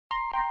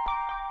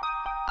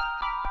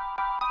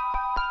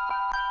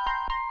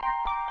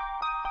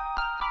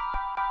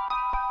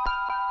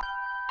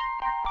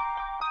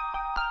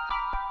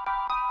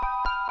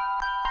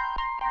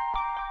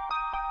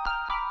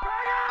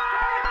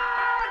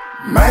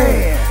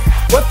Man,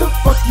 what the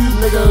fuck you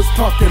niggas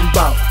talking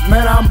about?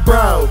 Man, I'm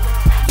broke.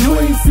 You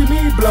ain't see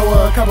me blow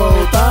a couple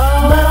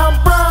thousand. Man, I'm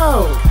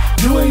broke.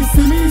 You ain't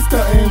see me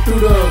stunting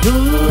through the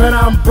hood. Man,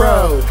 I'm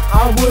broke.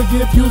 I would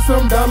give you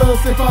some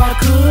dollars if I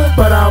could,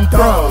 but I'm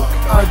broke.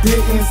 I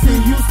didn't see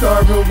you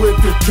starving with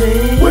the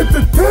team. With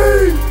the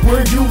team?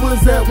 Where you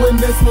was at when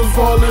this was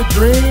all a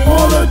dream?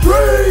 All a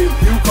dream?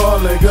 You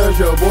callin' cause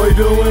your boy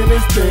doing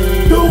his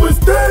thing. Do his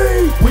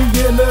thing? We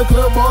in the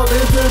club all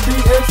into the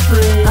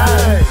extreme.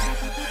 Hey.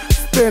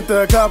 Spent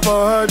a couple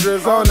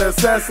hundreds on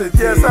necessities.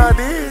 Yes, I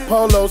did.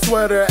 Polo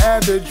sweater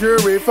at the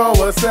jury for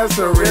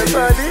accessories. Yes,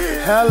 I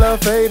did. Hella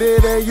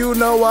faded and you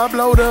know I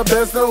blow the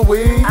best of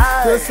weed.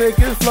 The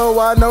sickest flow,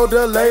 I know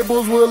the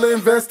labels will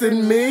invest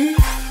in me.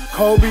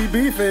 Kobe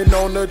beefing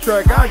on the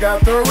track, I got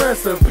the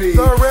recipe.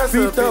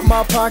 Beat up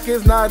my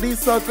pockets, now these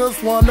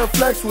suckers wanna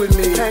flex with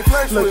me.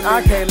 Look,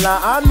 I can't lie,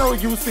 I know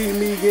you see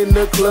me in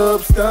the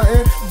club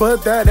stunting,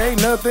 but that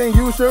ain't nothing,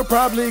 you should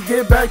probably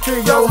get back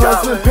to your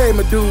hustle. Pay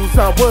my dues,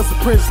 I was a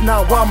prince,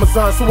 now I'm a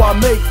czar, so I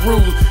make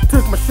rules.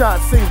 Took my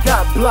shots and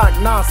got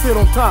blocked, now I sit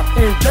on top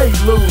and they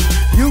lose.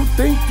 You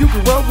think you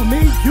can roll with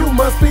me? You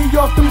must be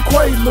off them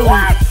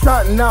Quaaludes.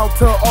 Shouting out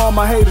to all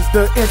my haters,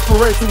 the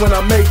inspiration when I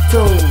make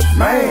tunes.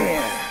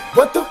 Man,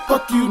 what the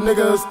fuck you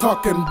niggas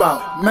talking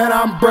about? Man,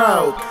 I'm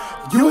broke.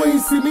 You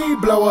ain't see me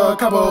blow a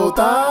couple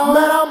thousand.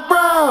 Man, I'm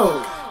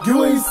broke.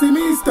 You ain't see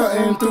me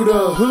stunting through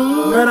the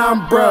hood. Man,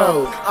 I'm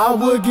broke. I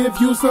would give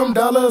you some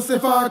dollars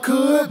if I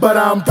could, but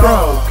I'm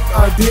broke.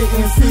 I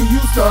didn't see you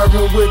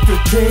starving with the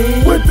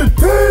team. With the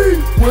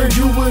team? Where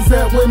you was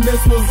at when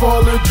this was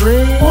all a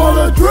dream? All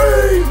a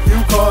dream?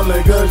 You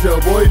callin' cause your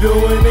boy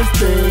doing his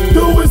thing.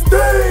 Do his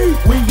thing?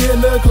 We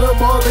in the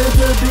club all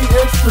into the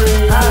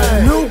extreme.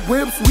 Ay. New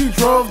whips we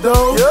drove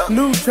those.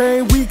 New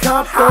chain we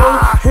copped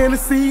those.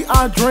 Hennessy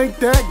I drank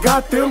that.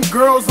 Got them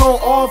girls on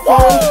all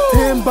fours.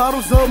 10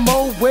 bottles of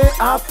Mo where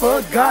I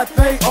forgot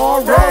they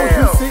all roll.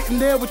 You sitting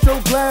there with your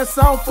glass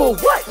out for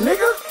what,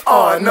 nigga?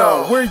 Oh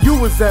no. Where you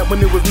was at when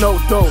there was no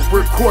dope?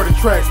 Recording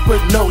tracks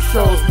but no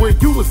shows. Where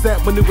you was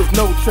at when there was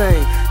no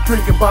chain?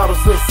 Drinking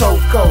bottles of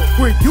SoCo.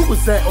 Where you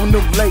was at on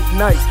them late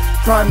nights?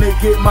 Trying to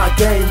get my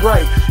game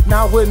right.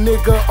 Now a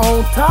nigga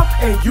on top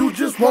and you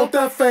just want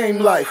that fame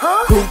life.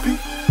 Hoopy,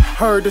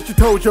 heard that you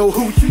told your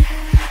hoochie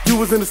you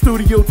was in the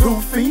studio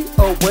 2 feet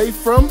away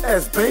from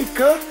S.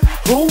 Baker.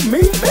 Who,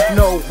 me?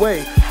 No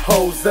way.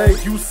 Jose,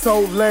 you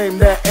so lame,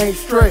 that ain't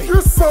straight.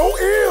 You're so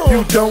ill.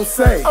 You don't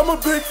say. I'm a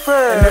big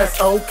fan. And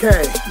that's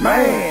okay.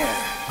 Man,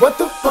 what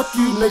the fuck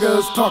you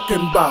niggas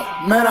talking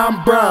about? Man,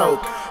 I'm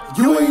broke.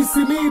 You ain't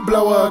see me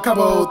blow a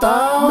couple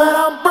thousand. Man,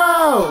 I'm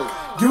broke.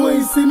 You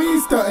ain't see me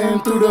stunting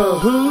through the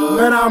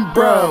hood. Man, I'm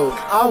broke.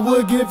 I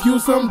would give you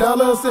some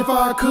dollars if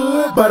I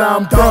could, but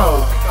I'm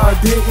broke. I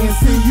didn't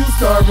see you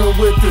starving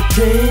with the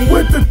team.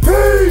 With the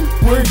team?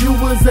 Where you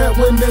was at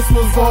when this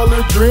was all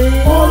a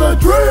dream? All a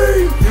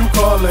dream? You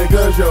callin'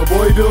 cause your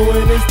boy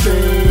doing his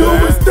thing. Do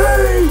his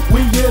thing?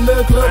 We in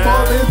the club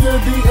all into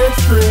the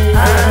extreme.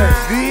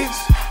 Bitch,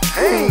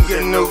 I ain't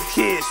got no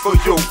cash for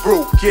your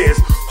broke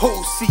ass.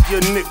 Hoes see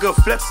a nigga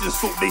flexing,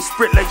 so they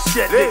spread like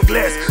shattered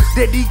glass.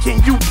 Daddy, can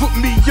you put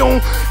me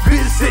on?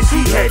 Biz said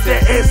she had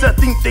that ass. I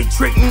think they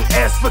trading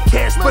ass for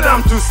cash, but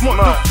I'm too smart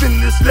to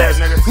finish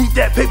last. Need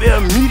that paper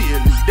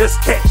immediately. That's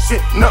cash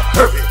in a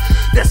hurry.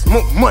 That's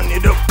more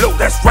money to blow.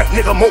 That's right,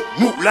 nigga. More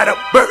moolah to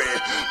bury.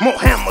 More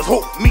hammers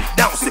hold me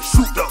down. 6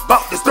 shooter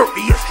about this 30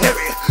 is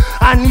hairy.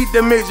 I need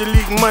the major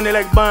league money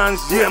like Bonds.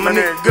 Yeah, my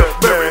nigga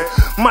Berry.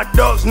 My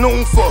dog's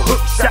known for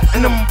hook shot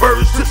and them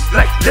birds just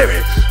like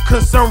Larry.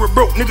 Concerned with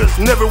broke niggas,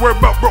 never worry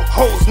about broke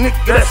hoes, nigga,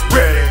 that's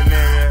ready.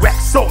 Rack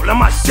soul on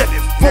my Chevy,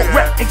 full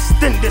rack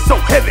extended so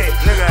heavy.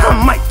 I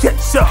might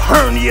catch a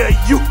hernia,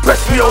 you press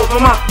me over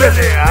my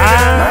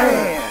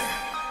belly.